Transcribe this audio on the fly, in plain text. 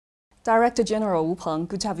Director General Wu Peng,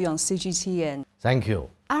 good to have you on CGTN. Thank you.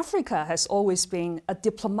 Africa has always been a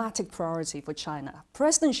diplomatic priority for China.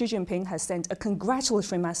 President Xi Jinping has sent a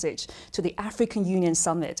congratulatory message to the African Union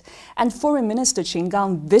Summit, and Foreign Minister Qin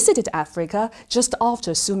Gang visited Africa just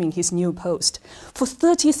after assuming his new post. For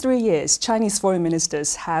 33 years, Chinese foreign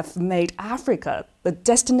ministers have made Africa the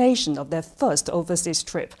destination of their first overseas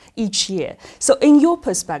trip each year. So in your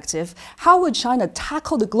perspective, how will China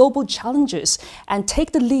tackle the global challenges and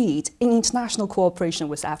take the lead in international cooperation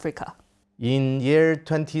with Africa? In year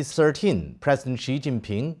 2013, President Xi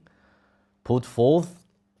Jinping put forth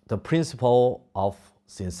the principle of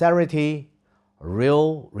sincerity,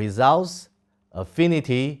 real results,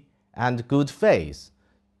 affinity, and good faith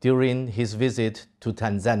during his visit to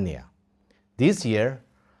Tanzania. This year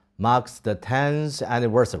marks the 10th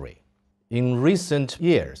anniversary. In recent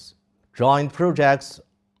years, joint projects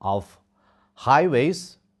of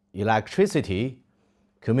highways, electricity,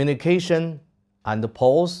 communication, and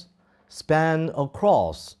ports span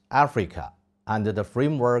across Africa under the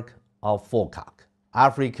framework of FOCAC.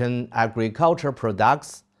 African agriculture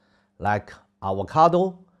products like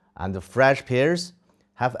avocado and fresh pears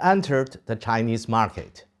have entered the Chinese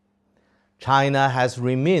market. China has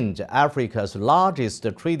remained Africa's largest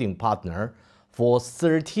trading partner for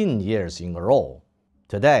 13 years in a row.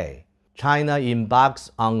 Today, China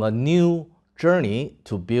embarks on a new journey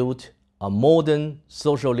to build a modern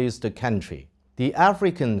socialist country. The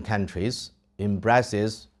African countries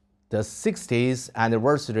embraces the 60th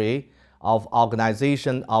anniversary of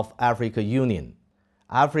Organization of African Union.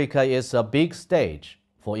 Africa is a big stage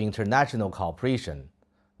for international cooperation,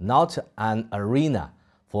 not an arena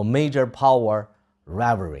for major power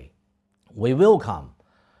rivalry. We welcome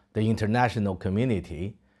the international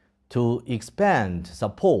community to expand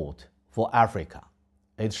support for Africa.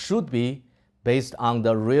 It should be based on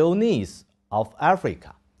the real needs of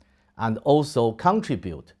Africa and also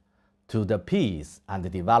contribute to the peace and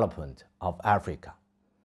development of Africa.